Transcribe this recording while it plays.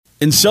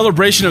In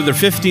celebration of their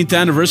 15th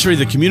anniversary,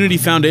 the Community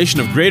Foundation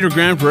of Greater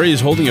Grand Prairie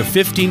is holding a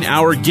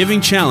 15-hour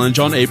giving challenge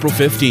on April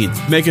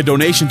 15th. Make a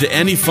donation to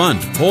any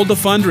fund, hold a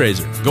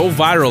fundraiser, go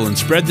viral, and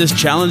spread this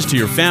challenge to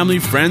your family,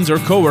 friends, or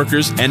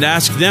coworkers, and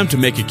ask them to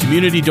make a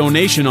community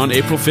donation on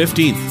April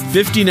 15th.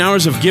 15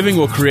 hours of giving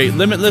will create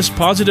limitless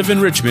positive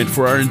enrichment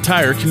for our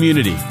entire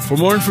community. For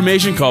more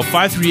information, call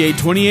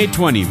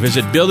 538-2820,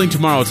 visit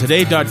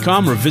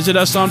buildingtomorrowtoday.com, or visit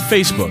us on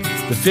Facebook.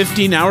 The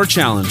 15-hour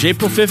challenge,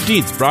 April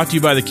 15th, brought to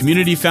you by the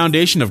Community Foundation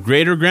of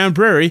Greater Grand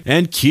Prairie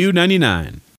and Q99.